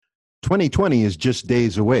2020 is just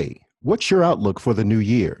days away. What's your outlook for the new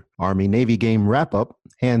year? Army-Navy game wrap-up,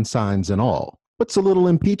 hand signs and all. What's a little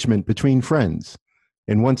impeachment between friends?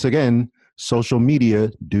 And once again, social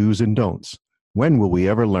media do's and don'ts. When will we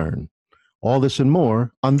ever learn? All this and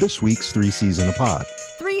more on this week's 3 C's in a Pod.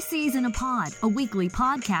 3 C's in a Pod, a weekly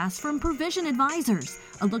podcast from Provision Advisors.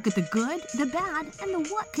 A look at the good, the bad, and the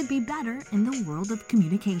what could be better in the world of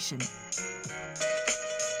communication.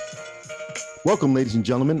 Welcome, ladies and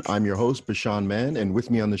gentlemen. I'm your host, Bashan Mann, and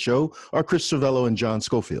with me on the show are Chris Cervello and John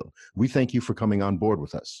Schofield. We thank you for coming on board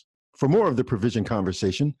with us. For more of the Provision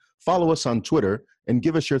conversation, follow us on Twitter and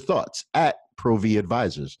give us your thoughts at ProV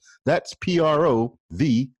Advisors. That's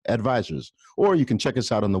PROV Advisors. Or you can check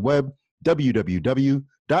us out on the web,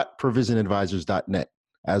 www.provisionadvisors.net.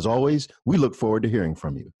 As always, we look forward to hearing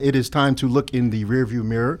from you. It is time to look in the rearview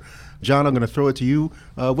mirror. John, I'm going to throw it to you.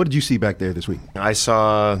 What did you see back there this week? I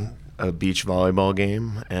saw a beach volleyball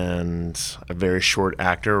game and a very short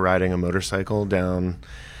actor riding a motorcycle down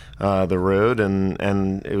the road,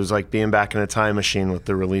 and it was like being back in a time machine with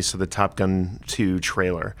the release of the Top Gun 2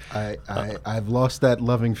 trailer. I've lost that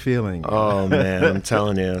loving feeling. Oh man, I'm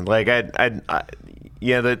telling you, like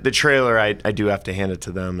the trailer, I do have to hand it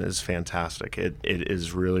to them, is fantastic. It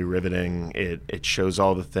is really riveting. It shows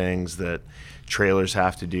all the things that trailers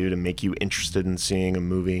have to do to make you interested in seeing a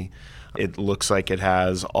movie. It looks like it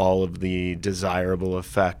has all of the desirable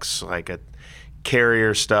effects, like a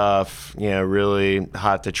carrier stuff, really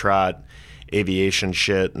hot to trot aviation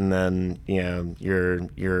shit, and then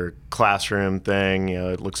your classroom thing.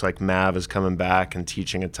 It looks like Mav is coming back and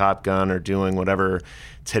teaching a Top Gun or doing whatever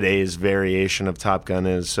today's variation of Top Gun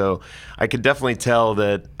is. So I could definitely tell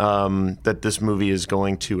that that this movie is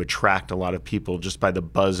going to attract a lot of people just by the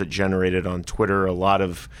buzz it generated on Twitter. A lot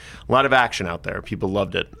of action out there. People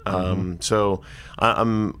loved it. So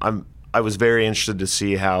I was very interested to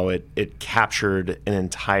see how it captured an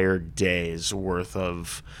entire day's worth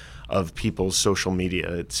of people's social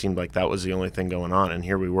media. It seemed like that was the only thing going on, and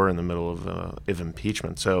here we were in the middle of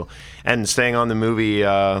impeachment. So, and staying on the movie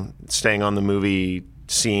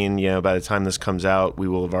scene. By the time this comes out, we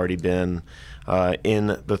will have already been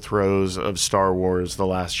in the throes of Star Wars: The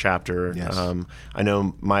Last Chapter. Yes. I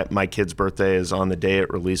know my kid's birthday is on the day it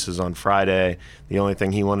releases on Friday. The only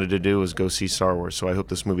thing he wanted to do was go see Star Wars, so I hope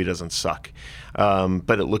this movie doesn't suck.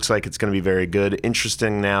 But it looks like it's going to be very good.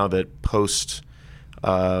 Interesting now that post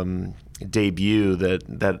debut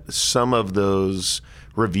that some of those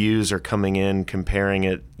reviews are coming in comparing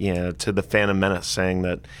it to The Phantom Menace, saying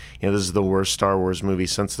that this is the worst Star Wars movie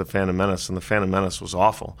since The Phantom Menace, and The Phantom Menace was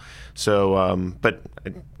awful. So but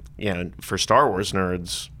for Star Wars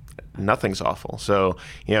nerds, nothing's awful. So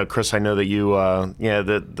Chris, I know that you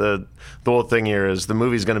the whole thing here is the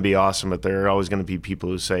movie's going to be awesome, but there are always going to be people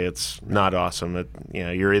who say it's not awesome.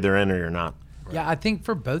 You're either in or you're not. Yeah, I think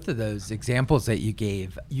for both of those examples that you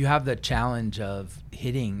gave, you have the challenge of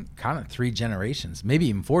hitting kind of 3 generations, maybe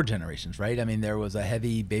even 4 generations, right? I mean, there was a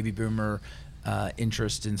heavy baby boomer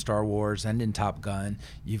interest in Star Wars and in Top Gun.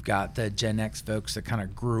 You've got the Gen X folks that kind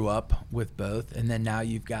of grew up with both, and then now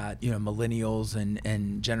you've got millennials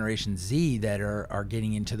and Generation Z that are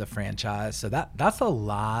getting into the franchise. So that's a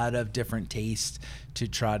lot of different tastes to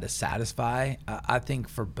try to satisfy. I think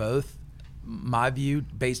for both, my view,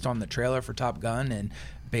 based on the trailer for Top Gun and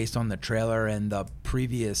based on the trailer and the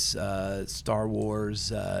previous Star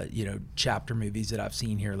Wars, chapter movies that I've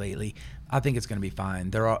seen here lately, I think it's going to be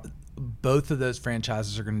fine. Both of those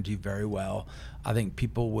franchises are going to do very well. I think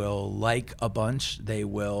people will like a bunch. They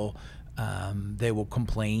will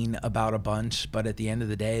complain about a bunch, but at the end of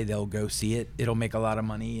the day, they'll go see it. It'll make a lot of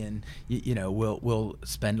money, and we'll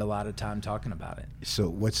spend a lot of time talking about it. So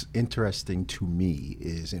what's interesting to me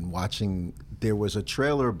is in watching, there was a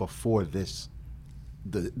trailer before this.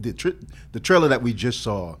 The trailer that we just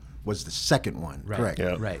saw was the second one, right. Correct?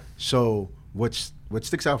 Yeah. Right. So what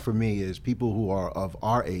sticks out for me is people who are of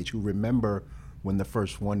our age who remember when the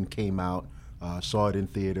first one came out, saw it in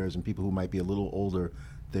theaters, and people who might be a little older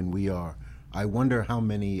than we are. I wonder how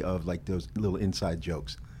many of like those little inside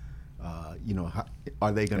jokes, how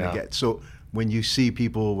are they going to get? So when you see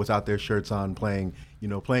people without their shirts on playing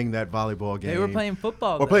that volleyball game, they were playing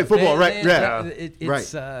football. Or playing football, right? Yeah,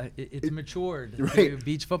 it's matured right. to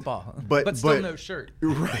beach football, but still no shirt.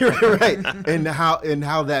 Right. and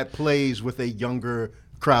how that plays with a younger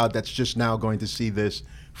crowd that's just now going to see this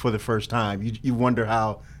for the first time. You wonder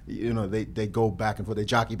how they go back and forth, they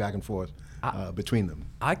jockey back and forth. Between them.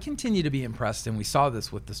 I continue to be impressed, and we saw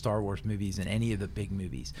this with the Star Wars movies and any of the big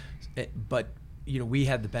movies. But we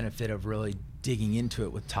had the benefit of really digging into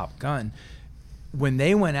it with Top Gun. When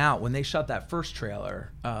they went out, when they shot that first trailer,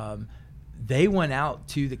 they went out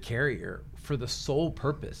to the carrier for the sole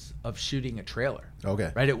purpose of shooting a trailer.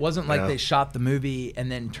 Okay. Right? It wasn't like they shot the movie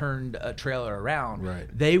and then turned a trailer around. Right.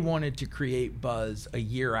 They wanted to create buzz a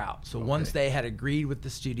year out. So once they had agreed with the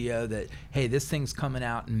studio that, hey, this thing's coming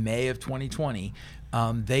out in May of 2020,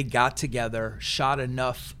 they got together, shot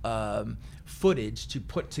enough footage to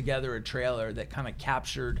put together a trailer that kind of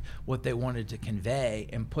captured what they wanted to convey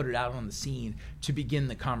and put it out on the scene to begin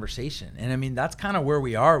the conversation. And I mean, that's kind of where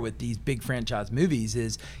we are with these big franchise movies,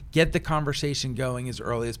 is get the conversation going as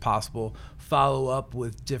early as possible, follow up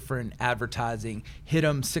with different advertising, hit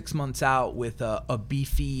them 6 months out with a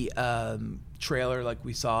beefy trailer like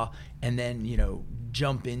we saw, and then, you know,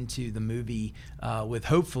 jump into the movie with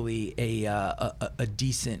hopefully a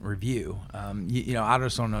decent review. You know, I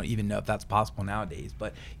just don't even know if that's possible nowadays,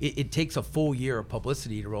 but it takes a full year of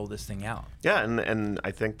publicity to roll this thing out. Yeah, and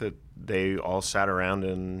I think that they all sat around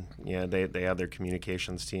and they had their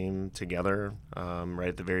communications team together right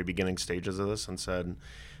at the very beginning stages of this and said,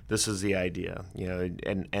 this is the idea, you know,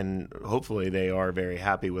 and hopefully they are very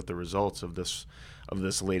happy with the results of this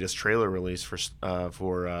latest trailer release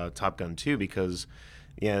for Top Gun 2, because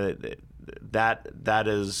that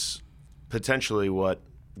is potentially what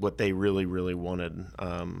they really wanted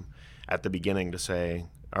at the beginning, to say,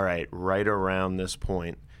 all right around this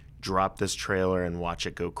point, drop this trailer and watch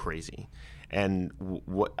it go crazy. And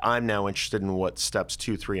what I'm now interested in what steps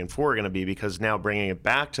 2, 3, and 4 are going to be, because now bringing it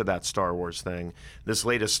back to that Star Wars thing, this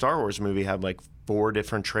latest Star Wars movie had like 4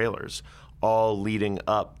 different trailers, all leading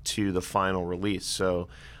up to the final release. So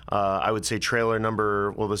I would say trailer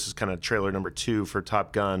number 2 for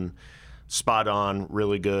Top Gun, spot on,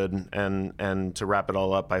 really good. And to wrap it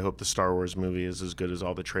all up, I hope the Star Wars movie is as good as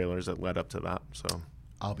all the trailers that led up to that. So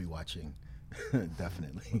I'll be watching,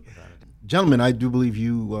 definitely. Gentlemen, I do believe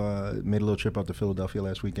you made a little trip out to Philadelphia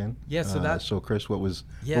last weekend. Yeah, so Chris, what was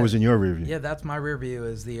in your rear view? Yeah, that's my rear view,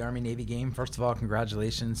 is the Army-Navy game. First of all,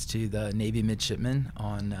 congratulations to the Navy midshipmen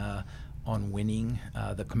on winning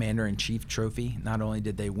the Commander-in-Chief trophy. Not only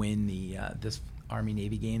did they win this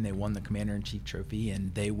Army-Navy game, they won the Commander-in-Chief trophy,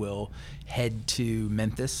 and they will head to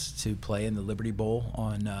Memphis to play in the Liberty Bowl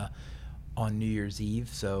on New Year's Eve,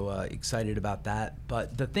 so excited about that.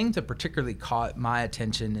 But the thing that particularly caught my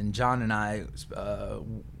attention, and John and I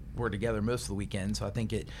were together most of the weekend, so I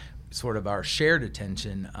think it sort of our shared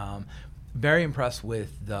attention, very impressed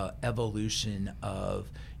with the evolution of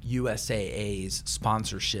USAA's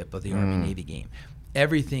sponsorship of the Army-Navy game.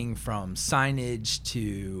 Everything from signage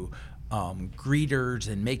to greeters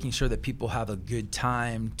and making sure that people have a good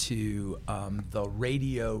time, to the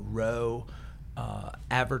Radio Row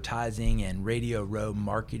advertising and Radio Row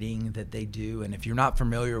marketing that they do. And if you're not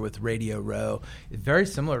familiar with Radio Row, it's very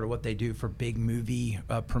similar to what they do for big movie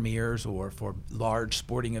premieres or for large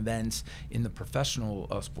sporting events in the professional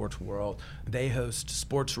sports world. They host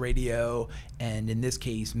sports radio and, in this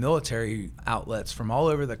case, military outlets from all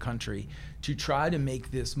over the country to try to make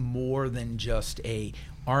this more than just a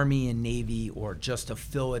Army and Navy or just a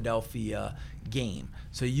Philadelphia game.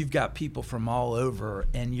 So you've got people from all over,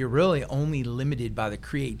 and you're really only limited by the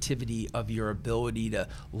creativity of your ability to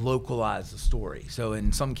localize the story. So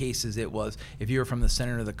in some cases it was, if you were from the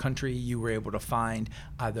center of the country, you were able to find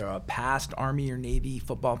either a past Army or Navy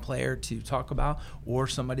football player to talk about, or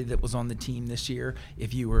somebody that was on the team this year.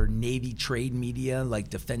 If you were Navy trade media like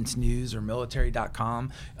Defense News or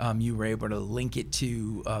military.com, you were able to link it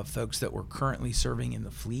to folks that were currently serving in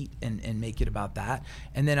the fleet and make it about that.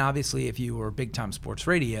 And then obviously if you were big time sports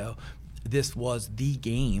radio, this was the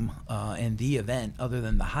game and the event, other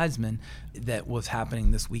than the Heisman, that was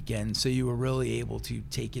happening this weekend. So you were really able to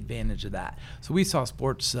take advantage of that. So we saw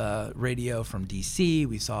sports radio from DC,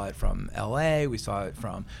 we saw it from LA, we saw it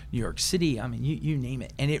from New York City. I mean, you name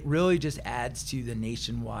it. And it really just adds to the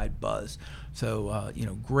nationwide buzz. So,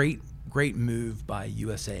 great move by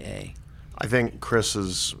USAA. I think Chris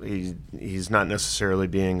he's not necessarily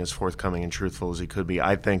being as forthcoming and truthful as he could be.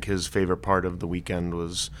 I think his favorite part of the weekend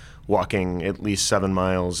was walking at least 7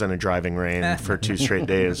 miles in a driving rain for 2 straight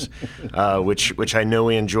days, which I know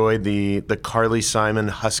he enjoyed. The Carly Simon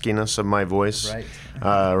huskiness of my voice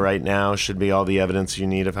right now should be all the evidence you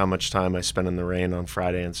need of how much time I spent in the rain on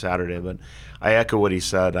Friday and Saturday. But I echo what he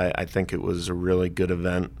said. I think it was a really good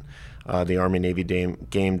event. The Army-Navy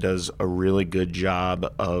game does a really good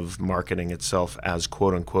job of marketing itself as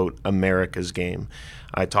quote-unquote America's game.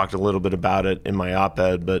 I talked a little bit about it in my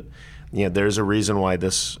op-ed, but there's a reason why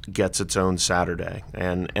this gets its own Saturday,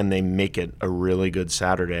 and they make it a really good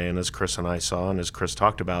Saturday. And as Chris and I saw, and as Chris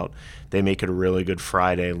talked about, they make it a really good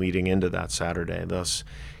Friday leading into that Saturday, thus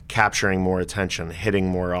capturing more attention, hitting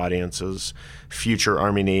more audiences, future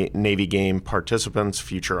Army-Navy game participants,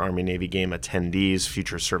 future Army-Navy game attendees,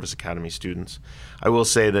 future Service Academy students. I will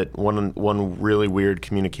say that one really weird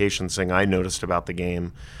communications thing I noticed about the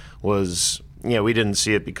game was, we didn't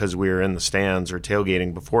see it because we were in the stands or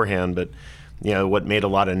tailgating beforehand, but what made a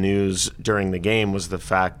lot of news during the game was the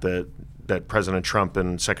fact that President Trump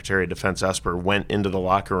and Secretary of Defense Esper went into the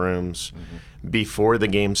locker rooms before the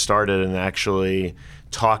game started and actually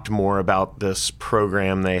talked more about this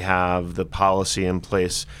program they have, the policy in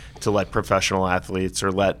place to let professional athletes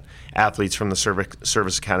or let athletes from the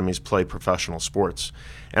service academies play professional sports.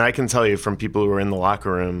 And I can tell you from people who were in the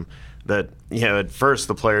locker room that, at first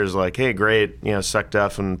the players were like, hey, great,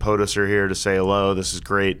 SecDef and POTUS are here to say hello, this is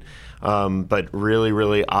great. But really,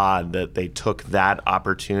 really odd that they took that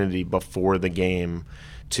opportunity before the game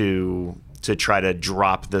to try to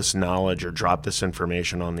drop this knowledge or drop this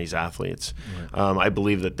information on these athletes. Right. I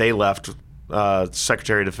believe that they left,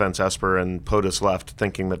 Secretary of Defense Esper and POTUS left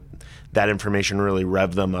thinking that information really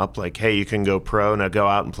revved them up, like, hey, you can go pro, now go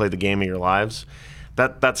out and play the game of your lives.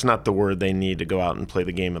 That's not the word they need to go out and play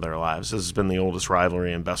the game of their lives. This has been the oldest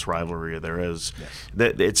rivalry and best rivalry there is.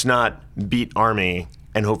 Yes. It's not beat Army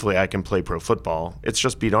and hopefully I can play pro football. It's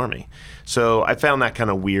just beat Army. So I found that kind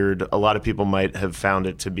of weird. A lot of people might have found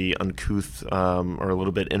it to be uncouth or a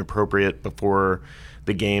little bit inappropriate before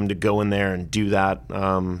the game to go in there and do that.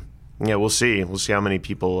 We'll see. We'll see how many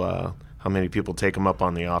people take them up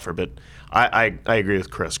on the offer. But I agree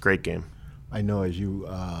with Chris. Great game. I know, as you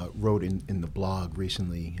wrote in the blog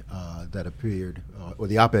recently that appeared, or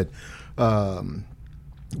the op-ed,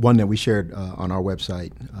 one that we shared on our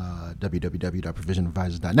website,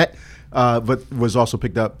 www.provisionadvisors.net, but was also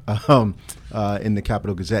picked up in the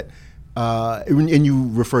Capital Gazette. And you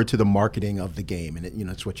referred to the marketing of the game, and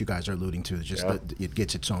it's what you guys are alluding to. It's just that it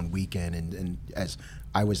gets its own weekend, and as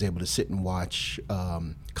I was able to sit and watch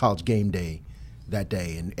College Game Day that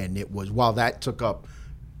day, and it was, while that took up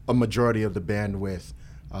a majority of the bandwidth,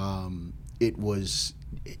 it was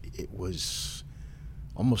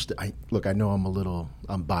almost, I know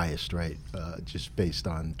I'm biased, right? Just based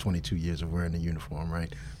on 22 years of wearing a uniform,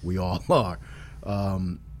 right? We all are.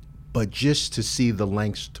 But just to see the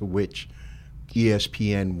lengths to which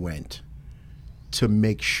ESPN went to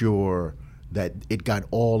make sure that it got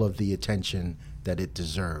all of the attention that it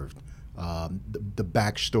deserved. The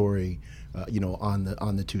backstory,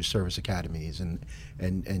 on the two service academies, and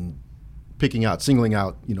singling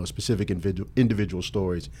out, specific individual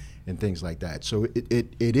stories and things like that. So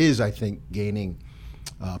it is, I think, gaining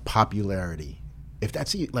popularity. If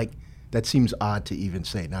that's that seems odd to even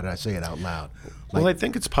say. Now that I say it out loud. Well, I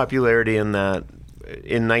think it's popularity in that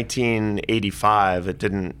in 1985 it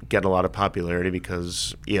didn't get a lot of popularity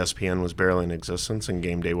because ESPN was barely in existence and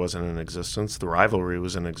Game Day wasn't in existence. The rivalry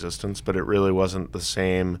was in existence, but it really wasn't the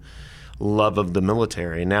same love of the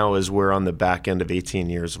military. Now, as we're on the back end of 18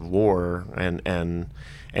 years of war and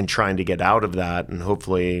trying to get out of that, and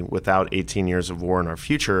hopefully without 18 years of war in our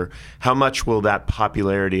future, how much will that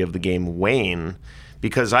popularity of the game wane?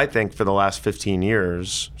 Because I think for the last 15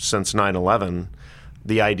 years, since 9/11,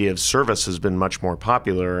 the idea of service has been much more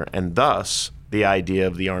popular, and thus the idea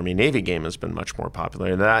of the Army-Navy game has been much more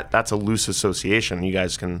popular. That's a loose association. You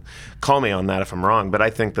guys can call me on that if I'm wrong, but I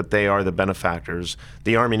think that they are the benefactors.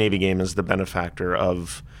 The Army-Navy game is the benefactor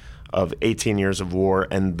of 18 years of war,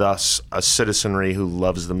 and thus a citizenry who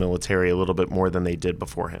loves the military a little bit more than they did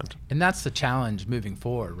beforehand. And that's the challenge moving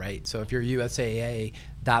forward, right? So if you're USAA,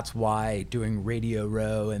 that's why doing Radio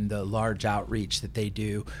Row and the large outreach that they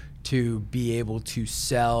do to be able to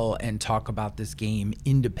sell and talk about this game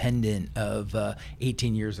independent of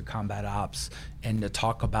 18 years of combat ops, and to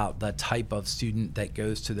talk about the type of student that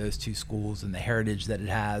goes to those two schools and the heritage that it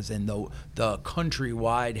has, and the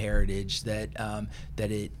countrywide heritage that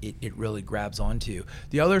it really grabs onto.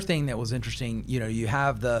 The other thing that was interesting, you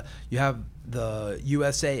have the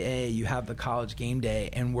USAA, you have the College Game Day,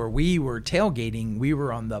 and where we were tailgating, we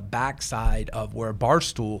were on the backside of where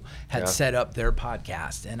Barstool had set up their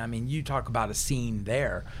podcast. And I mean, you talk about a scene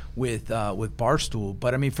there with Barstool,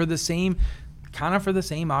 but I mean, for the same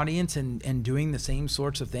audience and doing the same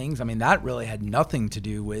sorts of things, I mean, that really had nothing to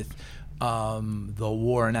do with the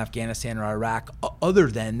war in Afghanistan or Iraq, other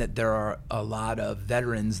than that there are a lot of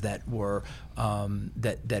veterans that were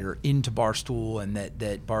that are into Barstool, and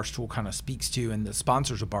that Barstool kind of speaks to, and the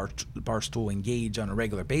sponsors of Barstool engage on a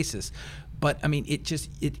regular basis. But I mean,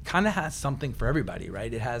 it kind of has something for everybody,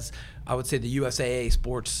 right? It has, I would say, the USAA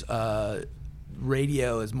sports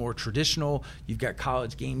radio is more traditional. You've got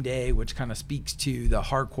College Game Day, which kind of speaks to the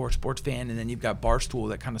hardcore sports fan, and then you've got Barstool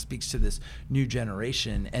that kind of speaks to this new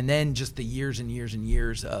generation. And then just the years and years and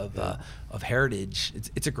years of heritage.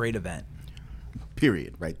 It's a great event.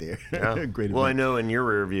 Period, right there. Yeah. Great well, event. I know in your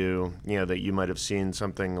rear view, that you might have seen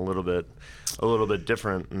something a little bit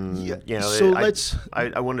different. And, So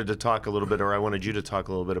I wanted to talk a little bit, or I wanted you to talk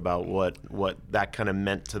a little bit about what that kind of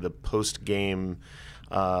meant to the post-game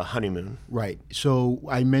honeymoon. Right. So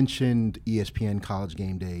I mentioned ESPN College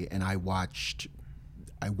Game Day, and I watched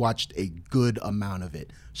a good amount of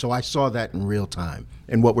it. So I saw that in real time.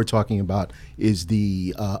 And what we're talking about is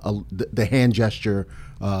the hand gesture,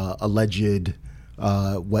 alleged,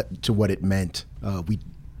 what it meant.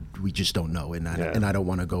 We just don't know, and I don't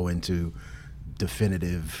want to go into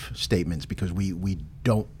definitive statements because we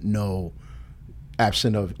don't know,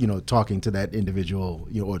 absent of talking to that individual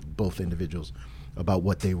or both individuals about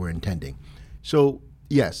what they were intending. So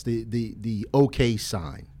yes, the OK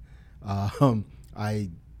sign. I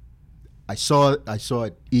saw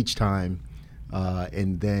it each time,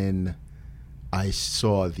 and then I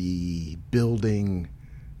saw the building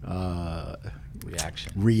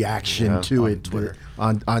reaction to it Twitter.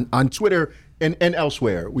 on Twitter and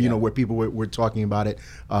elsewhere. Where people were talking about it.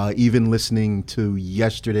 Even listening to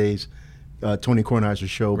yesterday's Tony Kornheiser's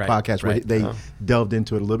show podcast, where they delved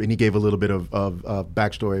into it a little bit, and he gave a little bit of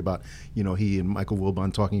backstory about he and Michael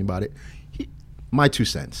Wilbon talking about it. My 2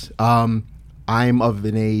 cents. I'm of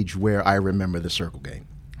an age where I remember the circle game.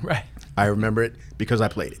 Right. I remember it because I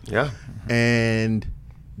played it. Yeah. And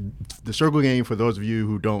the circle game, for those of you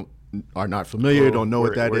who are not familiar, don't know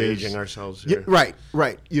what that we're is. Aging ourselves Yeah, here.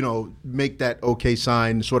 right. Make that OK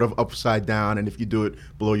sign sort of upside down, and if you do it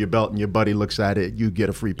below your belt and your buddy looks at it, you get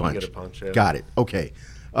a free punch. You get a punch, yeah. Got it. Okay.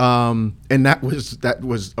 And that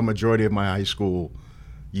was a majority of my high school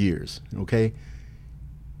years. Okay.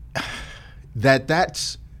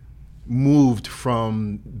 That's moved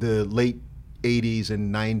from the late 80s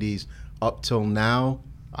and 90s up till now.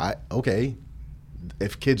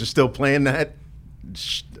 If kids are still playing that,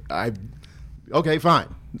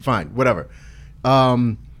 fine, whatever.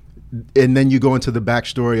 And then you go into the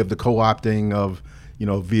backstory of the co-opting of,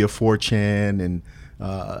 via 4chan and,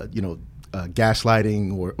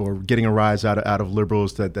 gaslighting or getting a rise out of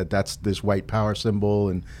liberals that's this white power symbol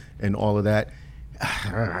and all of that.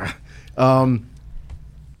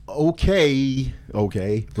 Okay,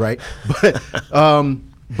 right?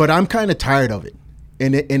 But I'm kind of tired of it,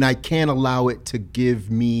 and I can't allow it to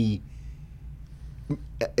give me.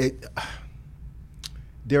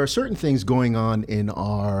 There are certain things going on in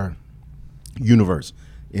our universe,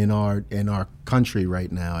 in our country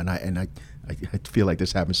right now, and I feel like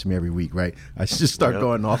this happens to me every week, right? I just start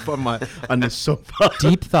going off on this soapbox.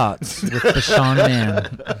 Deep thoughts with the Sean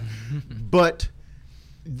Man. But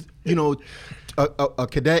a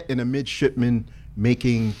cadet and a midshipman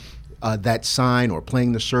making that sign or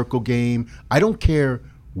playing the circle game, I don't care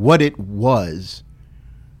what it was.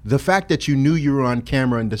 The fact that you knew you were on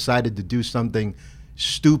camera and decided to do something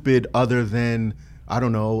stupid other than, I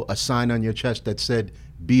don't know, a sign on your chest that said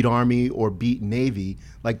beat Army or beat Navy,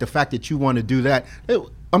 like the fact that you want to do that,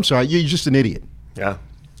 I'm sorry, you're just an idiot. Yeah.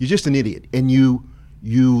 You're just an idiot. And you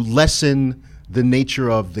lessen the nature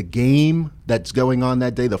of the game that's going on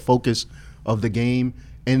that day, the focus of the game,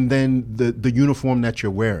 and then the uniform that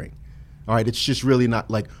you're wearing. All right, it's just really not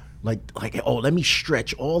like let me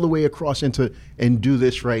stretch all the way across into and do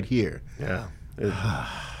this right here. Yeah. I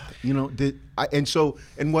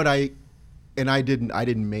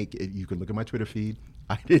didn't make it. You can look at my Twitter feed.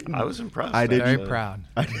 I was impressed. Very proud.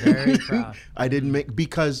 Very proud. I didn't make,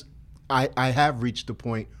 because I have reached the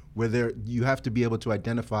point where you have to be able to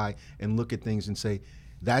identify and look at things and say,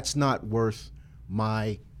 that's not worth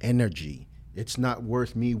my energy. It's not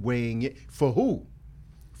worth me weighing it. For who?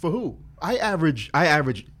 I average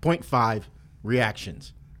 0.5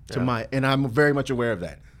 reactions to my, and I'm very much aware of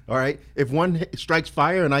that. All right. If one strikes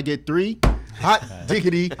fire and I get 3, hot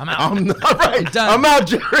diggity, I'm out. I'm done. I'm out,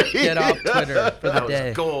 Jerry. Get off Twitter for the That day.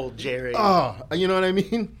 was gold, Jerry. Oh, you know what I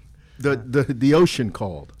mean? The ocean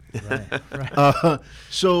called. Right.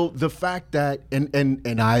 So the fact that,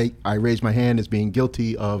 and I raise my hand as being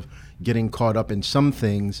guilty of getting caught up in some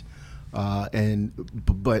things,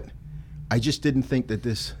 but I just didn't think that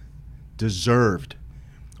this deserved,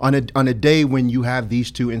 on a day when you have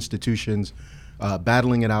these two institutions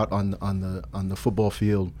battling it out on the football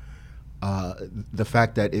field, the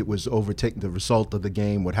fact that it was overtaken, the result of the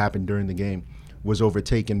game, what happened during the game, was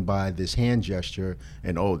overtaken by this hand gesture,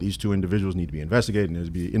 and these two individuals need to be investigated, and there's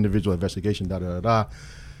to be individual investigation,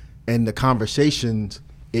 and the conversations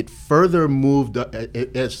it further moved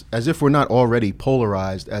as if we're not already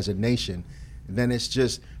polarized as a nation. Then it's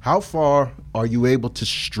just how far are you able to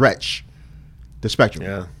stretch the spectrum?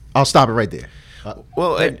 Yeah. I'll stop it right there.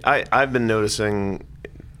 Well, I've been noticing.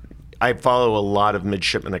 I follow a lot of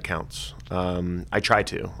midshipman accounts. I try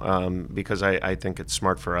to because I think it's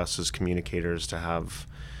smart for us as communicators to have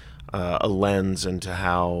a lens into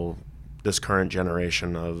how this current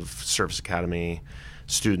generation of Service Academy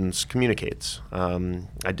students communicates.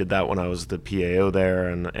 I did that when I was the PAO there,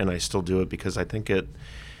 and I still do it because I think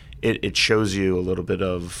it shows you a little bit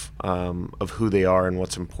of who they are and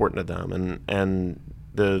what's important to them. And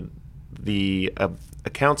the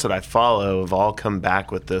accounts that I follow have all come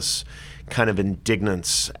back with this kind of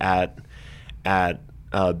indignance at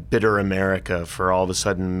bitter America for all of a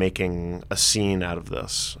sudden making a scene out of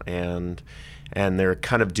this, and they're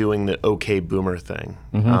kind of doing the okay boomer thing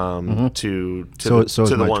to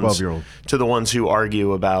the ones who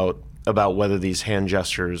argue about whether these hand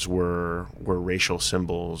gestures were racial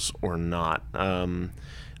symbols or not.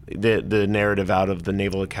 The narrative out of the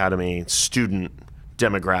Naval Academy student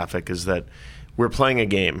demographic is that we're playing a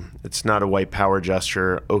game. It's not a white power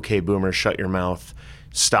gesture. Okay, boomer, shut your mouth.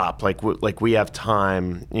 Stop. Like we have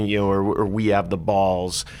time, or we have the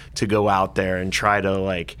balls to go out there and try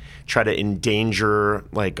to endanger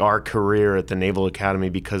our career at the Naval Academy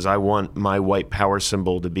because I want my white power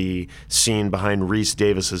symbol to be seen behind Reese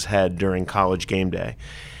Davis's head during college game day.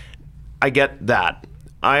 I get that.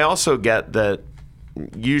 I also get that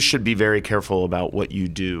you should be very careful about what you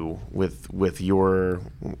do with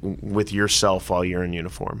yourself while you're in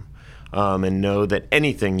uniform. And know that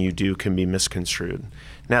anything you do can be misconstrued.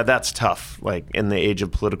 Now, that's tough. Like, in the age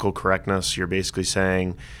of political correctness, you're basically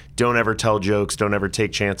saying, don't ever tell jokes, don't ever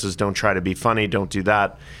take chances, don't try to be funny, don't do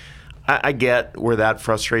that. I get where that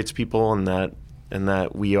frustrates people, and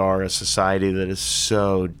that we are a society that is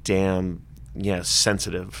so damn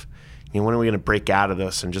sensitive. When are we going to break out of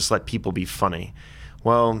this and just let people be funny?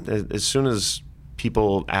 Well, as soon as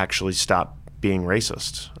people actually stop being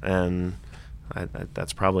racist, and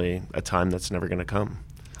that's probably a time that's never going to come.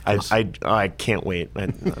 I can't wait.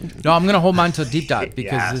 No, I'm going to hold mine till deep dive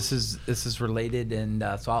because this is related, and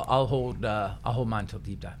so I'll hold mine till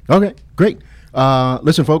deep dive. Okay, great.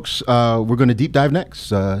 Listen, folks, we're going to deep dive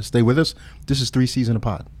next. Stay with us. This is 3 C's in a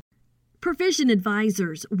Pod. Provision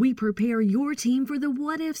Advisors, we prepare your team for the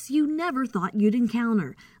what-ifs you never thought you'd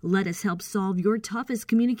encounter. Let us help solve your toughest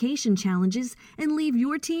communication challenges and leave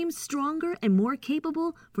your team stronger and more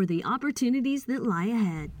capable for the opportunities that lie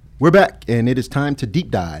ahead. We're back, and it is time to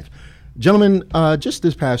deep dive. Gentlemen, just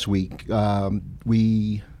this past week,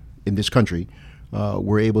 we, in this country,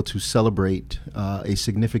 were able to celebrate a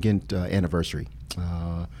significant anniversary.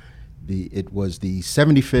 It was the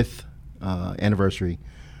 75th anniversary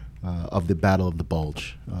of the Battle of the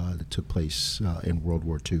Bulge that took place in World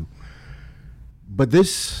War II. But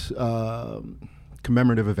this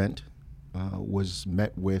commemorative event was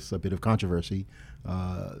met with a bit of controversy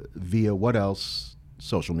via what else?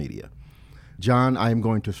 Social media. John, I am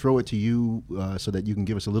going to throw it to you so that you can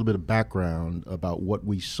give us a little bit of background about what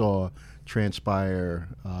we saw transpire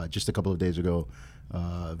just a couple of days ago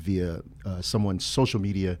via someone's social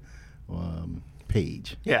media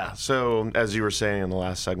page. Yeah, so as you were saying in the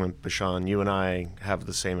last segment, Bashan, you and I have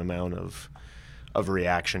the same amount of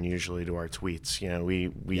reaction usually to our tweets.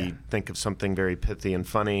 We think of something very pithy and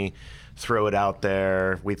funny, throw it out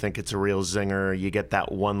there. We think it's a real zinger. You get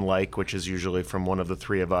that one like, which is usually from one of the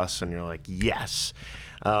three of us, and you're like, yes.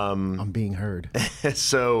 I'm being heard.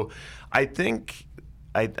 So I think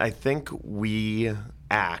we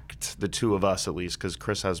act, the two of us at least, because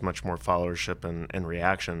Chris has much more followership and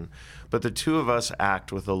reaction, but the two of us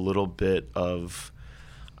act with a little bit of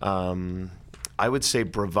I would say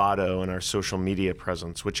bravado in our social media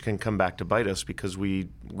presence, which can come back to bite us because we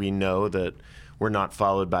know that we're not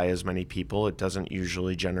followed by as many people. It doesn't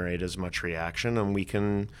usually generate as much reaction, and we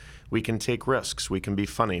can take risks. We can be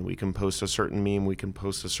funny. We can post a certain meme. We can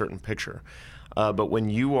post a certain picture. But when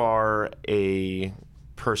you are a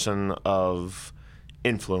person of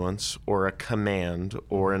influence or a command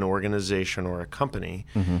or an organization or a company,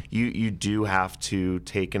 you do have to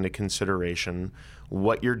take into consideration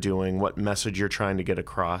what you're doing, what message you're trying to get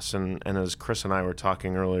across. And as Chris and I were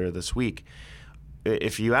talking earlier this week,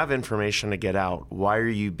 if you have information to get out, why are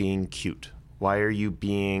you being cute? Why are you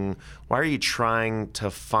trying to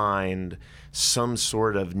find some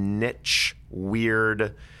sort of niche,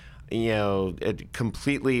 weird,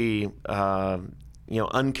 completely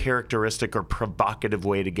uncharacteristic or provocative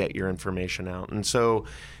way to get your information out. And so,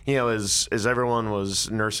 as everyone was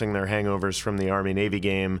nursing their hangovers from the Army-Navy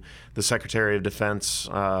game, the Secretary of Defense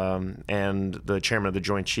and the Chairman of the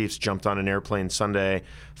Joint Chiefs jumped on an airplane Sunday,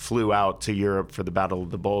 flew out to Europe for the Battle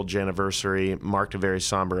of the Bulge anniversary, marked a very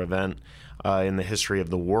somber event in the history of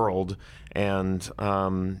the world. And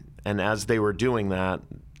as they were doing that,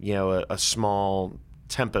 a small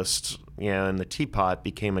tempest, in the teapot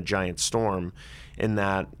became a giant storm, in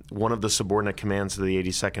that one of the subordinate commands of the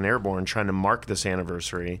 82nd Airborne, trying to mark this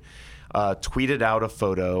anniversary, tweeted out a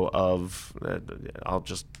photo of, I'll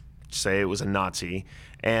just say it was a Nazi,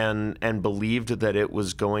 and believed that it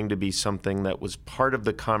was going to be something that was part of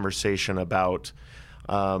the conversation about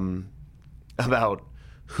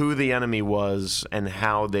who the enemy was and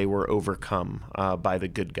how they were overcome by the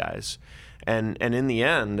good guys. And in the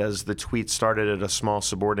end, as the tweet started at a small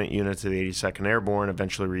subordinate unit to the 82nd Airborne,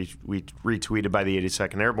 eventually retweeted by the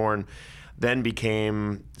 82nd Airborne, then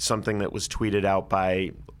became something that was tweeted out by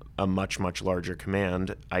a much, much larger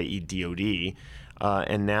command, i.e. DOD.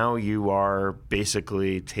 And now you are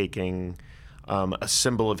basically taking a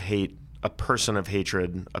symbol of hate, a person of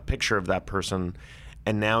hatred, a picture of that person,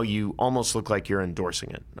 and now you almost look like you're endorsing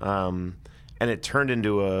it. And it turned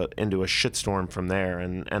into a shitstorm from there.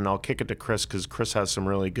 And I'll kick it to Chris, because Chris has some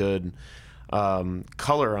really good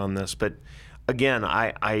color on this. But again,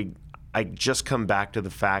 I just come back to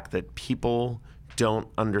the fact that people don't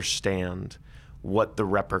understand what the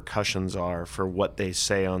repercussions are for what they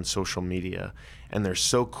say on social media. And they're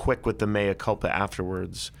so quick with the mea culpa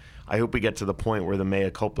afterwards. I hope we get to the point where the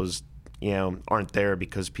mea culpas, aren't there,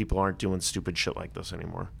 because people aren't doing stupid shit like this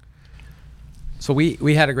anymore. So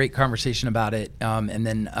we had a great conversation about it, and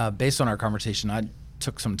then based on our conversation, I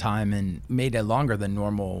took some time and made a longer than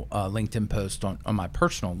normal LinkedIn post on my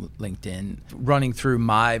personal LinkedIn, running through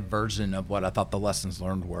my version of what I thought the lessons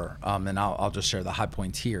learned were, and I'll just share the high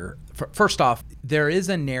points here. First off, there is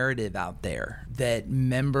a narrative out there that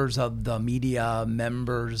members of the media,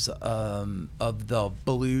 members of the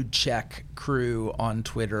blue check crew on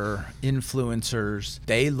Twitter, influencers,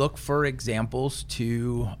 they look for examples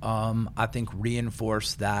to, I think,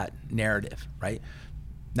 reinforce that narrative, right?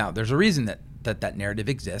 Now, there's a reason that narrative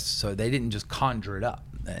exists, so they didn't just conjure it up.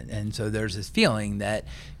 And so there's this feeling that,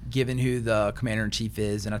 given who the commander-in-chief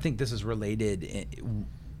is, and I think this is related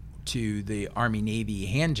to the Army-Navy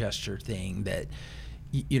hand gesture thing, that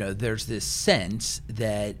there's this sense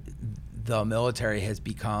that the military has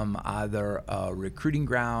become either a recruiting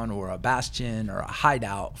ground or a bastion or a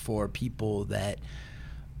hideout for people that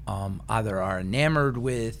either are enamored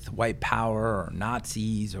with white power or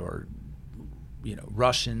Nazis or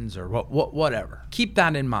Russians or whatever. Keep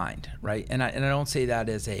that in mind, right? And I don't say that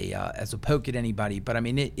as a poke at anybody, but I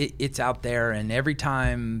mean it's out there, and every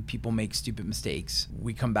time people make stupid mistakes,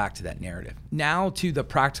 we come back to that narrative. Now to the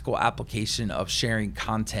practical application of sharing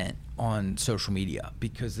content on social media,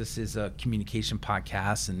 because this is a communication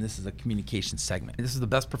podcast and this is a communication segment. This is the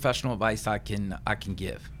best professional advice I can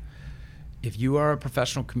give. If you are a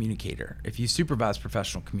professional communicator, if you supervise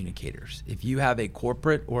professional communicators, if you have a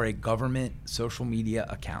corporate or a government social media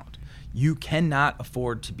account, you cannot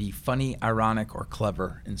afford to be funny, ironic, or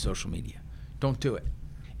clever in social media. Don't do it.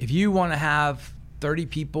 If you want to have 30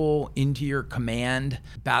 people into your command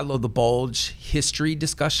Battle of the Bulge history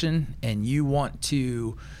discussion, and you want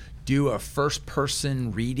to do a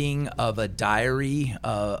first-person reading of a diary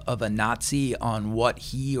of a Nazi on what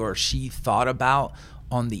he or she thought about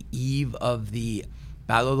on the eve of the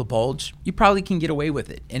Battle of the Bulge, you probably can get away with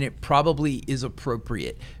it. And it probably is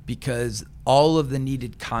appropriate, because all of the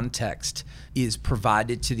needed context is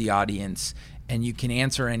provided to the audience, and you can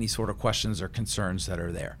answer any sort of questions or concerns that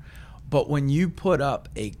are there. But when you put up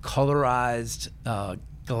a colorized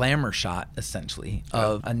glamour shot, essentially,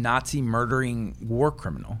 of a Nazi murdering war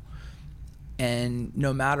criminal, and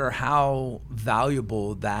no matter how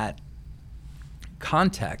valuable that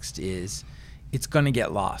context is, it's going to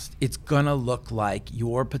get lost. It's going to look like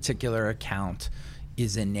your particular account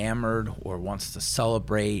is enamored or wants to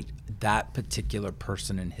celebrate that particular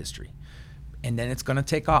person in history. And then it's going to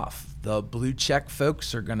take off. The blue check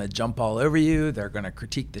folks are going to jump all over you. They're going to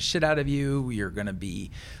critique the shit out of you. You're going to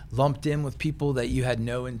be lumped in with people that you had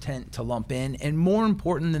no intent to lump in. And more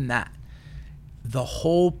important than that, the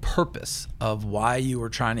whole purpose of why you were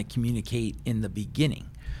trying to communicate in the beginning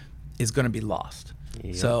is going to be lost.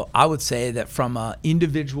 Yep. So I would say that from an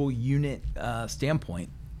individual unit standpoint,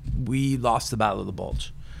 we lost the Battle of the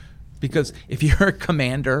Bulge. Because if you're a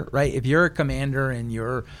commander, right, if you're a commander and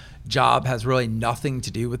your job has really nothing to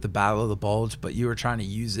do with the Battle of the Bulge, but you were trying to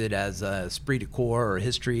use it as a esprit de corps or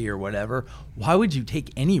history or whatever, why would you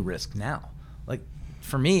take any risk now? Like,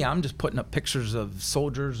 for me, I'm just putting up pictures of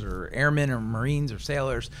soldiers or airmen or Marines or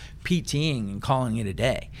sailors PTing and calling it a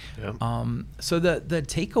day. Yeah. So the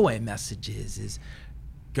takeaway message is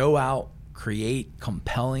go out, create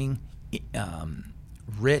compelling,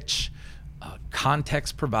 rich,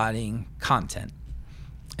 context providing content,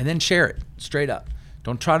 and then share it straight up.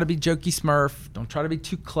 Don't try to be jokey smurf. Don't try to be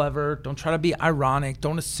too clever. Don't try to be ironic.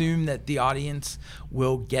 Don't assume that the audience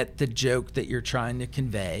will get the joke that you're trying to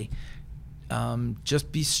convey.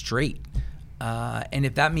 Just be straight. And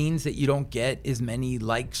if that means that you don't get as many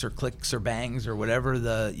likes or clicks or bangs or whatever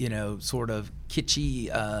the, sort of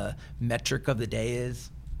kitschy metric of the day is,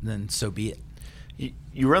 then so be it.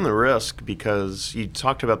 You run the risk because you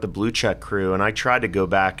talked about the Blue Check crew, and I tried to go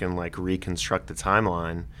back and reconstruct the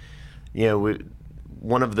timeline.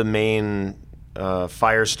 One of the main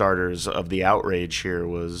fire starters of the outrage here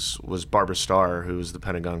was Barbara Starr, who was the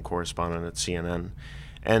Pentagon correspondent at CNN.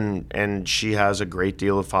 And she has a great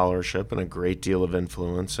deal of followership and a great deal of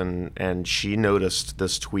influence, and she noticed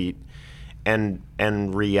this tweet and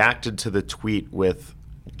reacted to the tweet with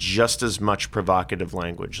just as much provocative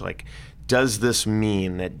language. Like, does this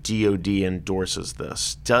mean that DOD endorses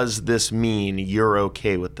this? Does this mean you're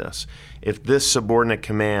okay with this? If this subordinate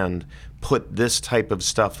command put this type of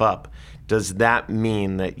stuff up, does that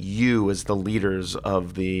mean that you, as the leaders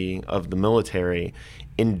of the military,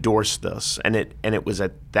 endorse this? And it was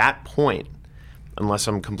at that point, unless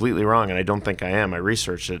I'm completely wrong, and I don't think I am, I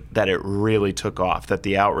researched it, that it really took off, that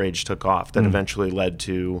the outrage took off, that eventually led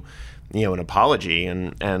to an apology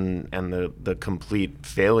and the complete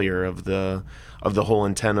failure of the whole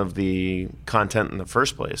intent of the content in the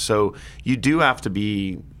first place. So you do have to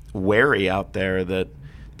be wary out there that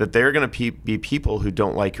there are going to be people who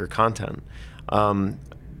don't like your content,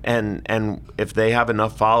 and if they have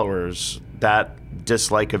enough followers, that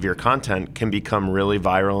dislike of your content can become really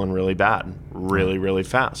viral and really bad, really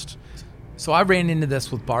fast. So I ran into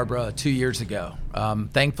this with Barbara 2 years ago.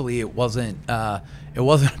 Thankfully, it wasn't a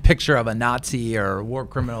picture of a Nazi or a war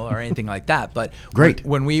criminal or anything like that. But Great.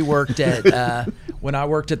 When we worked at when I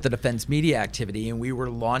worked at the Defense Media Activity and we were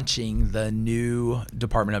launching the new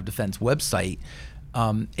Department of Defense website,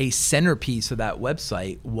 a centerpiece of that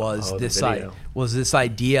website was this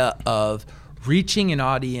idea of reaching an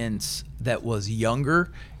audience that was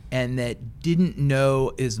younger and that didn't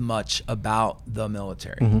know as much about the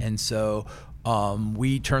military. And so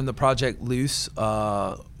we turned the project loose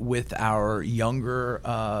with our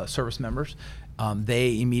younger service members.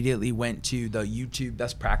 They immediately went to the YouTube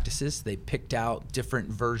best practices. They picked out different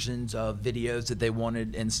versions of videos that they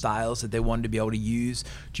wanted and styles that they wanted to be able to use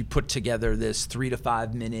to put together this 3 to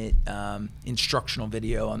 5 minute instructional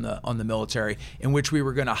video on the military, in which we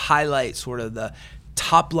were going to highlight sort of the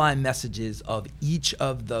top line messages of each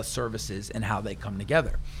of the services and how they come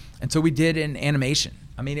together. And so we did an animation.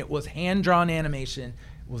 I mean, it was hand-drawn animation.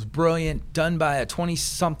 It was brilliant, done by a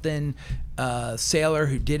 20-something sailor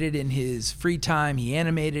who did it in his free time. He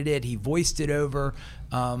animated it. He voiced it over.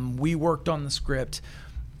 We worked on the script.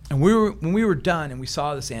 And when we were done and we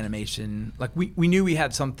saw this animation, we knew we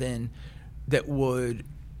had something that would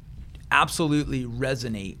absolutely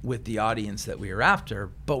resonate with the audience that we were after,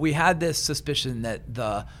 but we had this suspicion that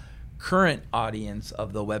the current audience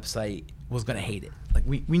of the website was going to hate it.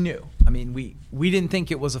 We knew. I mean, we didn't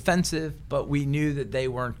think it was offensive, but we knew that they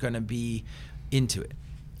weren't going to be into it.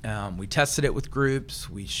 We tested it with groups.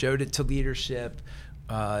 We showed it to leadership.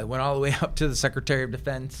 It went all the way up to the Secretary of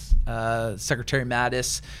Defense, Secretary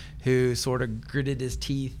Mattis, who sort of gritted his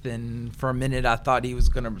teeth, and for a minute I thought he was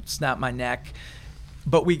going to snap my neck.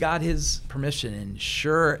 But we got his permission, and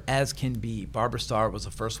sure as can be, Barbara Starr was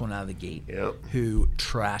the first one out of the gate who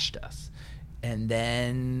trashed us. And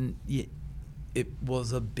then it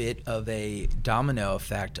was a bit of a domino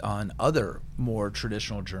effect on other more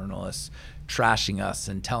traditional journalists trashing us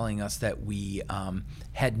and telling us that we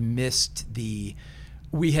had diminished the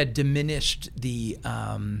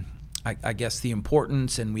I guess the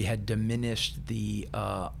importance, and we had diminished the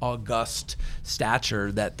august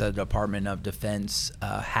stature that the Department of Defense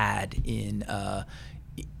had in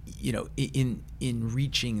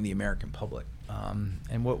reaching the American public.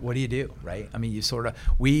 And what do you do, right? I mean, you sort of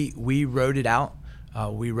we wrote it out.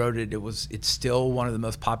 We wrote it. It's still one of the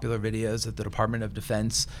most popular videos that the Department of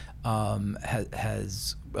Defense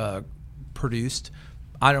has produced.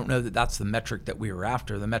 I don't know that that's the metric that we were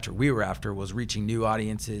after. The metric we were after was reaching new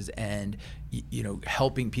audiences and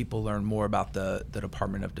helping people learn more about the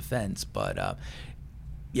Department of Defense. But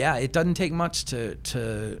it doesn't take much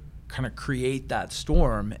to kind of create that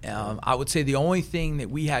storm. I would say the only thing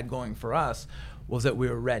that we had going for us was that we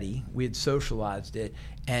were ready. We had socialized it,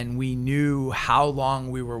 and we knew how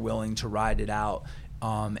long we were willing to ride it out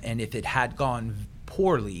And if it had gone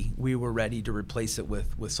poorly, we were ready to replace it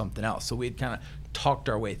with something else. So we had kind of talked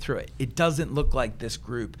our way through it. It doesn't look like this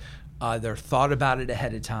group either thought about it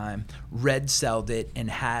ahead of time, red celled it, and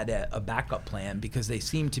had a backup plan, because they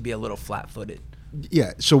seem to be a little flat-footed.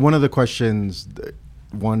 Yeah. So one of the questions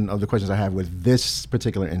I have with this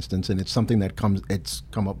particular instance, and it's something that it's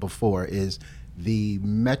come up before, is the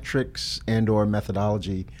metrics and/or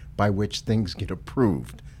methodology by which things get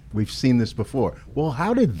approved. We've seen this before. Well,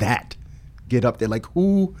 how did that get up there? Like,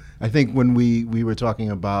 who? I think when we were talking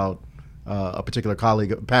about a particular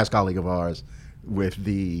past colleague of ours, with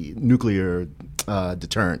the nuclear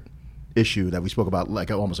deterrent issue that we spoke about like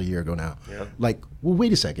almost a year ago now. Yeah. Like, well,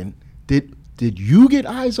 wait a second. Did you get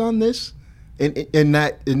eyes on this? And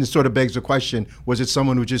it sort of begs the question: was it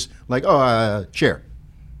someone who just like, share?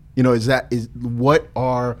 You know, what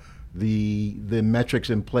are the metrics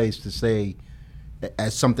in place to say,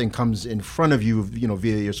 as something comes in front of you,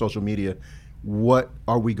 via your social media, what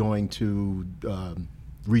are we going to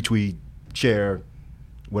retweet, share,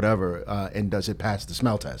 whatever, and does it pass the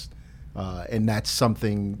smell test? And that's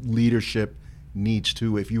something leadership needs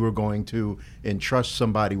to, if you are going to entrust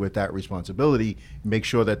somebody with that responsibility, make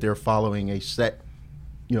sure that they're following a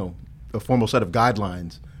formal set of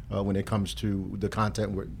guidelines when it comes to the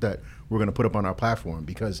content that we're going to put up on our platform.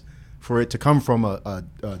 Because for it to come from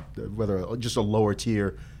whether just a lower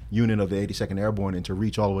tier unit of the 82nd Airborne and to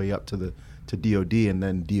reach all the way up to DOD, and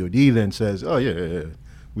then DOD then says, oh yeah,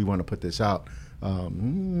 we want to put this out.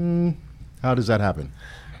 How does that happen?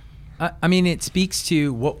 I mean, it speaks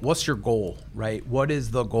to what's your goal, right? What is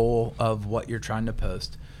the goal of what you're trying to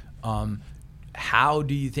post? How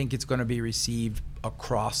do you think it's going to be received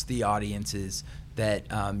across the audiences that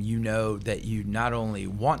that you not only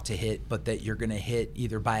want to hit, but that you're going to hit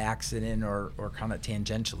either by accident or kind of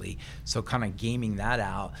tangentially? So kind of gaming that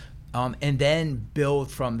out. And then build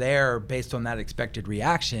from there based on that expected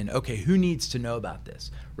reaction. Okay, who needs to know about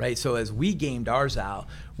this, right? So as we gamed ours out,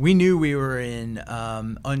 we knew we were in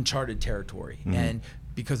uncharted territory, and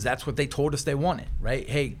because that's what they told us they wanted, right?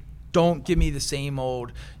 Hey, don't give me the same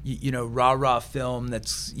old, rah-rah film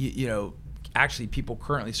that's, actually people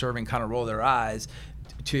currently serving kind of roll their eyes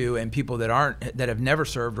to, and people that have never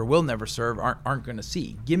served or will never serve aren't going to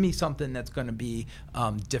see. Give me something that's going to be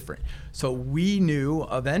different. So we knew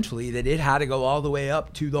eventually that it had to go all the way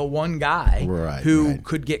up to the one guy who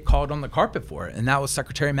could get called on the carpet for it, and that was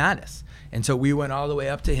Secretary Mattis. And so we went all the way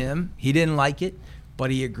up to him. He didn't like it,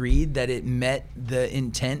 but he agreed that it met the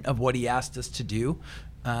intent of what he asked us to do.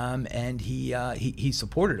 And he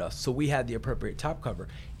supported us, so we had the appropriate top cover.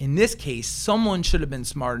 In this case, someone should have been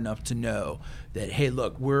smart enough to know that, hey,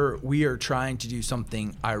 look, we are trying to do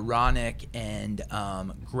something ironic and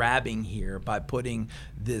grabbing here by putting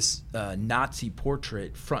this Nazi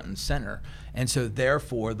portrait front and center, and so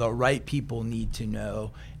therefore the right people need to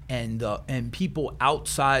know, and people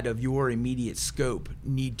outside of your immediate scope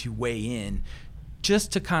need to weigh in,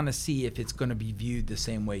 just to kind of see if it's going to be viewed the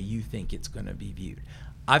same way you think it's going to be viewed.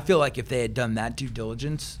 I feel like if they had done that due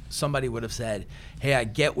diligence, somebody would have said, hey, I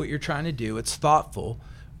get what you're trying to do. It's thoughtful,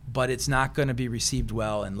 but it's not going to be received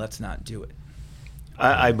well, and let's not do it.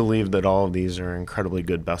 I believe that all of these are incredibly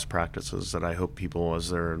good best practices that I hope people, as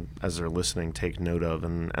they're listening, take note of,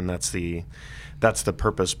 and that's the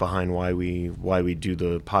purpose behind why we do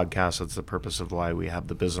the podcast. That's the purpose of why we have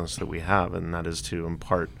the business that we have, and that is to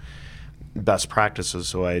impart best practices.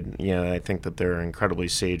 So I think that there are incredibly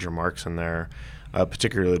sage remarks in there,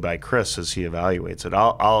 particularly by Chris as he evaluates it.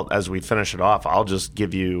 I'll as we finish it off, I'll just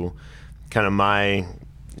give you kind of my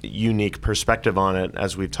unique perspective on it.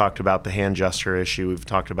 As we've talked about the hand gesture issue, we've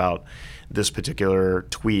talked about this particular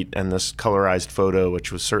tweet and this colorized photo,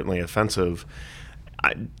 which was certainly offensive.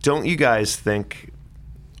 Don't you guys think?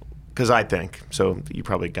 Because I think, so you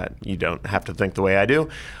don't have to think the way I do,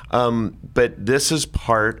 but this is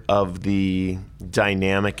part of the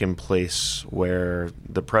dynamic in place where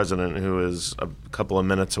the president, who is a couple of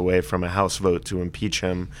minutes away from a House vote to impeach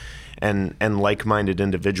him, and like-minded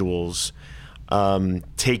individuals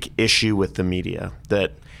take issue with the media.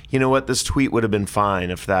 That, you know what, this tweet would have been fine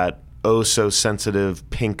if that oh-so-sensitive,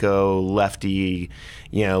 pinko, lefty,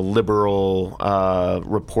 liberal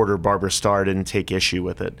reporter Barbara Starr didn't take issue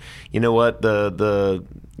with it. You know what? The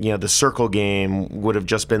circle game would have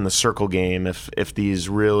just been the circle game if these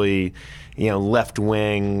really,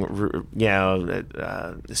 left-wing,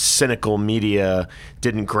 cynical media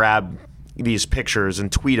didn't grab these pictures and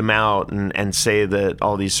tweet them out and say that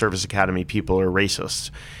all these Service Academy people are racist.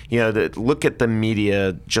 Look at the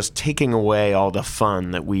media just taking away all the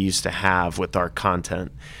fun that we used to have with our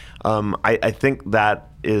content. I think that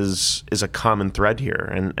is a common thread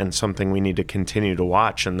here, and something we need to continue to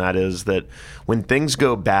watch, and that is that when things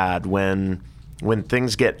go bad, when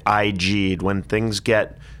things get IG'd, when things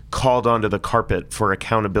get called onto the carpet for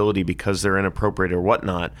accountability because they're inappropriate or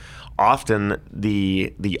whatnot, often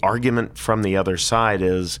the argument from the other side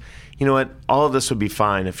is, you know what, all of this would be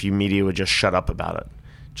fine if you media would just shut up about it.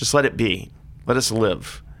 Just let it be. Let us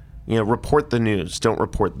live. Report the news. Don't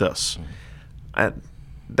report this.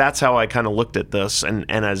 That's how I kind of looked at this, and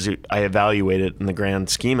as I evaluate it in the grand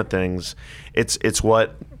scheme of things, it's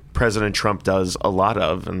what President Trump does a lot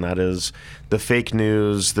of, and that is the fake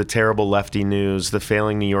news, the terrible lefty news, the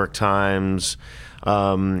failing New York Times.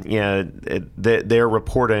 Their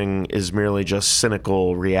reporting is merely just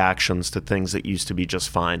cynical reactions to things that used to be just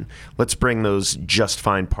fine. Let's bring those just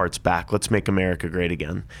fine parts back. Let's make America great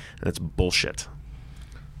again. And it's bullshit.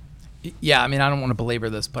 Yeah, I mean, I don't want to belabor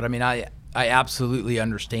this, but I mean, I absolutely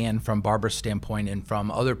understand from Barbara's standpoint and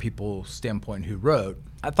from other people's standpoint who wrote.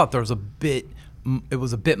 I thought it was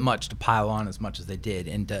a bit much to pile on as much as they did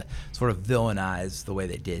and to sort of villainize the way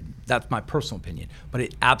they did. That's my personal opinion. But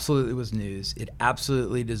it absolutely was news. It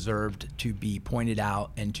absolutely deserved to be pointed out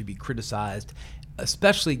and to be criticized,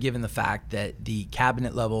 especially given the fact that the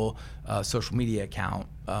cabinet level social media account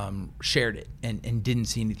shared it and didn't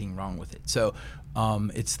see anything wrong with it. So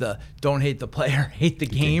it's the don't hate the player, hate the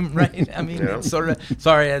game, right? I mean, it's sort of, it's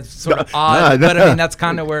sort of odd, but I mean, that's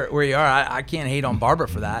kind of where you are. I can't hate on Barbara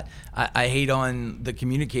for that. I hate on the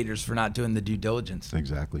communicators for not doing the due diligence.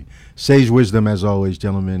 Exactly. Sage wisdom, as always,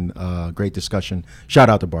 gentlemen. Great discussion. Shout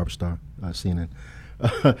out to Barbara Starr, CNN.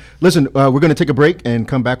 Listen, we're going to take a break and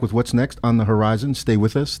come back with what's next on the horizon. Stay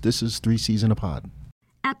with us. This is 3 C's in a Pod.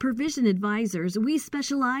 At Provision Advisors, we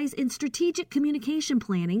specialize in strategic communication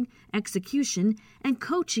planning, execution, and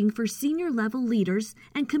coaching for senior-level leaders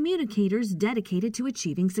and communicators dedicated to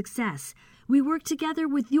achieving success. We work together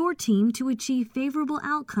with your team to achieve favorable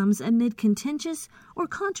outcomes amid contentious or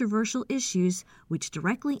controversial issues which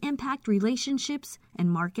directly impact relationships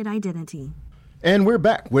and market identity. And we're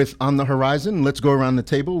back with On the Horizon. Let's go around the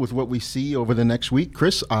table with what we see over the next week.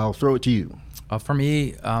 Chris, I'll throw it to you. For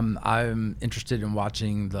me, I'm interested in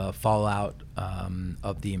watching the fallout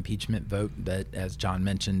of the impeachment vote that, as John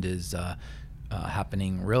mentioned, is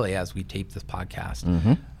happening really as we tape this podcast.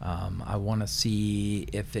 Mm-hmm. I want to see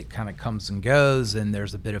if it kind of comes and goes and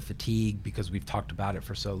there's a bit of fatigue because we've talked about it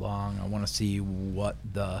for so long. I want to see what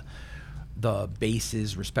the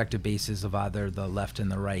respective bases of either the left and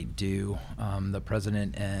the right do. The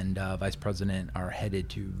president and vice president are headed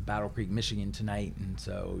to Battle Creek, Michigan tonight, and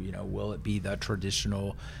so will it be the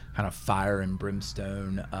traditional kind of fire and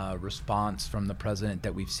brimstone response from the president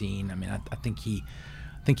that we've seen? I mean, I think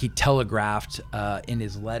he telegraphed in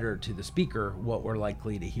his letter to the speaker what we're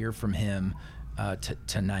likely to hear from him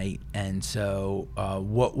tonight, and so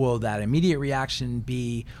what will that immediate reaction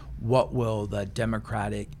be? What will the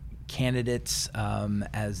Democratic candidates,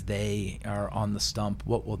 as they are on the stump,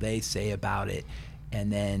 what will they say about it? And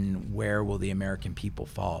then where will the American people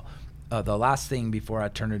fall? The last thing before I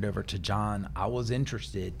turn it over to John, I was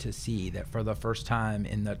interested to see that for the first time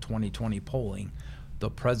in the 2020 polling, the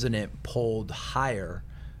president polled higher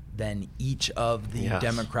than each of the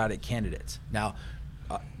Democratic candidates. Now,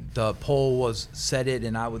 the poll was said it,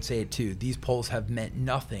 and I would say it too. These polls have meant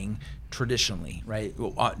nothing traditionally, right?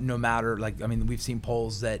 No matter, we've seen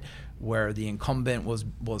polls where the incumbent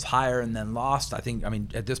was higher and then lost. I think,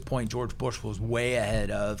 at this point, George Bush was way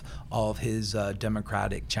ahead of all of his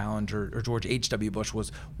Democratic challenger, or George H.W. Bush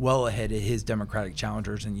was well ahead of his Democratic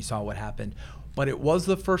challengers, and you saw what happened. But it was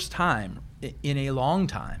the first time in a long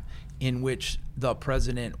time in which the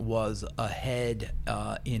president was ahead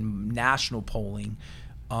in national polling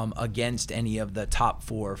against any of the top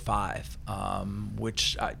 4 or 5,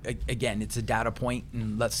 which, again, it's a data point,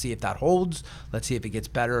 and let's see if that holds. Let's see if it gets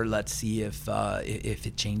better. Let's see if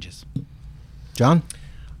it changes. John?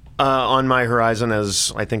 On my horizon,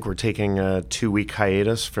 as I think we're taking a 2-week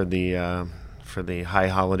hiatus for the high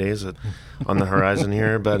holidays on the horizon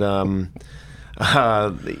here, but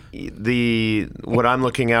what I'm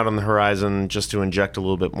looking at on the horizon, just to inject a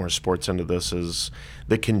little bit more sports into this, is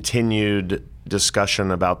the continued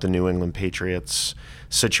discussion about the New England Patriots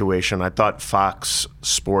situation. I thought Fox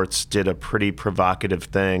Sports did a pretty provocative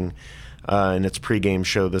thing in its pregame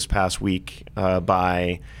show this past week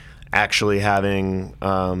by actually having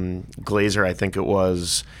Glazer, I think it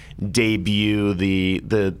was, debut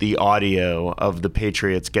the audio of the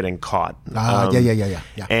Patriots getting caught.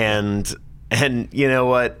 Yeah. And you know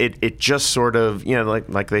what? It just sort of,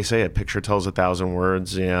 like they say, a picture tells 1,000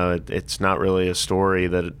 words. It's not really a story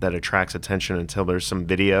that attracts attention until there's some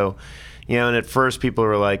video. You know, and at first people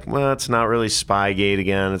were like, well, it's not really Spygate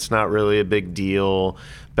again. It's not really a big deal.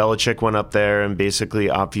 Belichick went up there and basically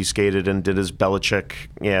obfuscated and did his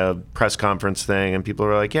Belichick press conference thing. And people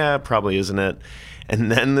were like, yeah, probably isn't it. And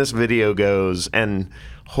then this video goes, and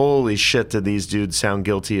holy shit, did these dudes sound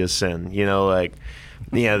guilty as sin. You know, like,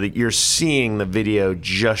 you're seeing the video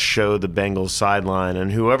just show the Bengals sideline.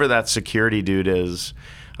 And whoever that security dude is,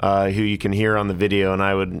 who you can hear on the video, and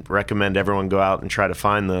I would recommend everyone go out and try to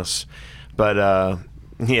find this. But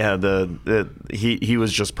he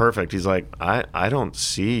was just perfect. He's like, I don't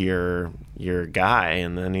see your guy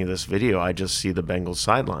in any of this video. I just see the Bengals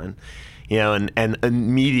sideline, and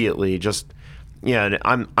immediately just,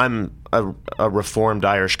 I'm a Reformed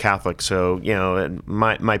Irish Catholic, so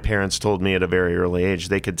my parents told me at a very early age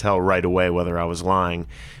they could tell right away whether I was lying,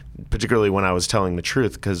 particularly when I was telling the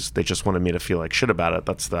truth, because they just wanted me to feel like shit about it.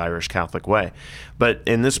 That's the Irish Catholic way. But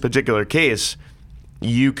in this particular case,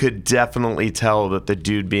 you could definitely tell that the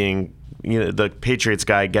dude being, the Patriots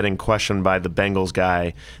guy getting questioned by the Bengals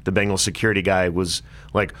guy, the Bengals security guy, was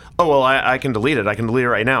like, oh, well, I can delete it. I can delete it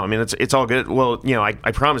right now. I mean, it's all good. Well,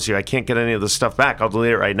 I promise you, I can't get any of this stuff back. I'll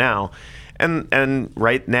delete it right now. And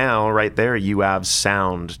right now, right there, you have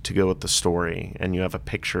sound to go with the story, and you have a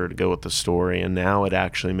picture to go with the story, and now it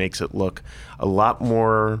actually makes it look a lot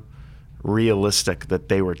more realistic that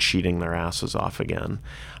they were cheating their asses off again.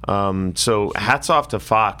 So hats off to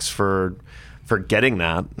Fox for getting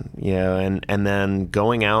that, and then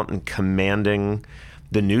going out and commanding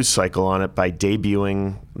the news cycle on it by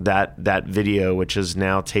debuting that video, which has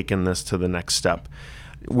now taken this to the next step.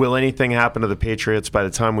 Will anything happen to the Patriots by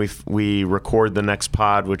the time we record the next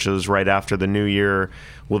pod, which is right after the new year?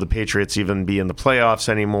 Will the Patriots even be in the playoffs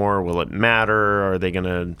anymore? Will it matter? Are they going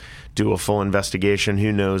to do a full investigation?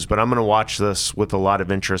 Who knows? But I'm going to watch this with a lot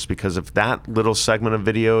of interest, because if that little segment of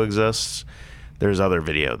video exists, there's other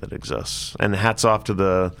video that exists. And hats off to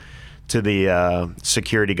the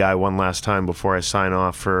security guy one last time before I sign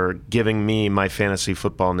off for giving me my fantasy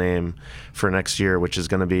football name for next year, which is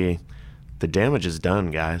going to be The Damage Is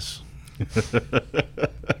Done, guys.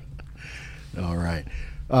 All right.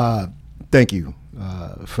 Thank you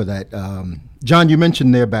for that. John, you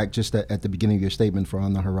mentioned there back just at the beginning of your statement for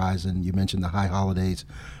On the Horizon, you mentioned the high holidays.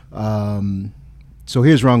 So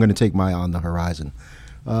here's where I'm going to take my On the Horizon.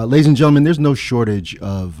 Ladies and gentlemen, there's no shortage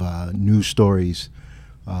of news stories,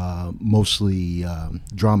 mostly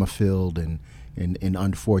drama-filled and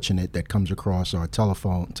unfortunate, that comes across our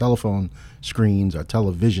telephone screens, our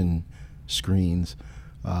television screens,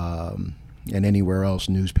 and anywhere else,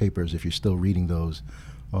 newspapers, if you're still reading those,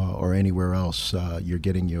 or anywhere else you're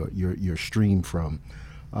getting your stream from.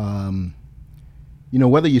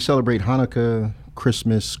 Whether you celebrate Hanukkah,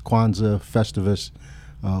 Christmas, Kwanzaa, Festivus,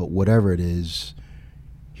 whatever it is,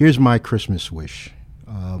 here's my Christmas wish,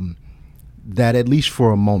 that at least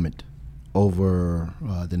for a moment over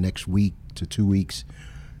the next week to 2 weeks,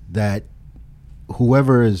 that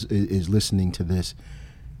whoever is listening to this,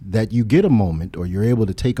 that you get a moment, or you're able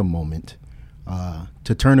to take a moment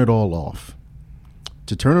to turn it all off.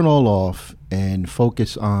 To turn it all off and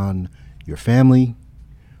focus on your family,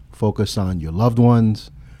 focus on your loved ones,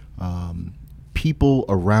 people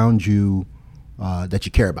around you that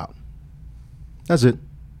you care about. That's it.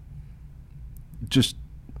 Just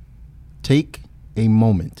take a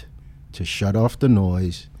moment to shut off the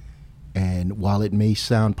noise, and while it may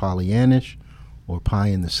sound Pollyannish or pie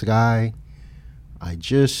in the sky, I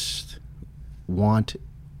just want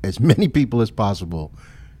as many people as possible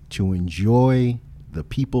to enjoy the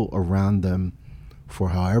people around them for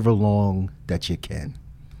however long that you can,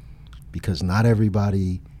 because not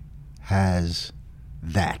everybody has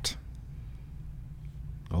that.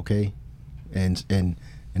 Okay? And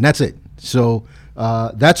that's it. So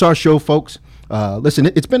that's our show, folks. Listen,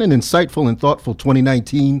 it's been an insightful and thoughtful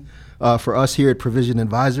 2019 for us here at Provision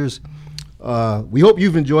Advisors. We hope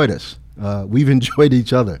you've enjoyed us. We've enjoyed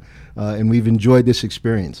each other, and we've enjoyed this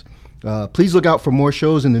experience. Please look out for more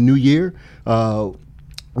shows in the new year.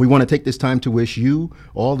 We want to take this time to wish you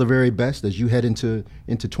all the very best as you head into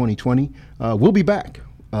 2020. We'll be back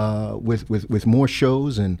with more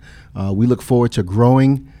shows, and we look forward to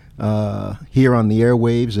growing here on the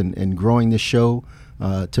airwaves and growing this show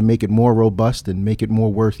to make it more robust and make it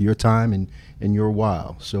more worth your time and your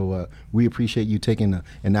while. So we appreciate you taking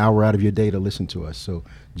an hour out of your day to listen to us. So,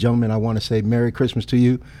 gentlemen, I want to say Merry Christmas to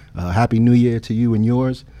you. Happy New Year to you and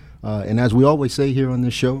yours. And as we always say here on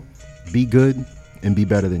this show, be good and be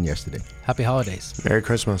better than yesterday. Happy holidays. Merry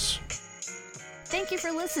Christmas. Thank you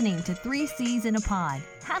for listening to 3 C's in a Pod.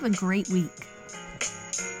 Have a great week.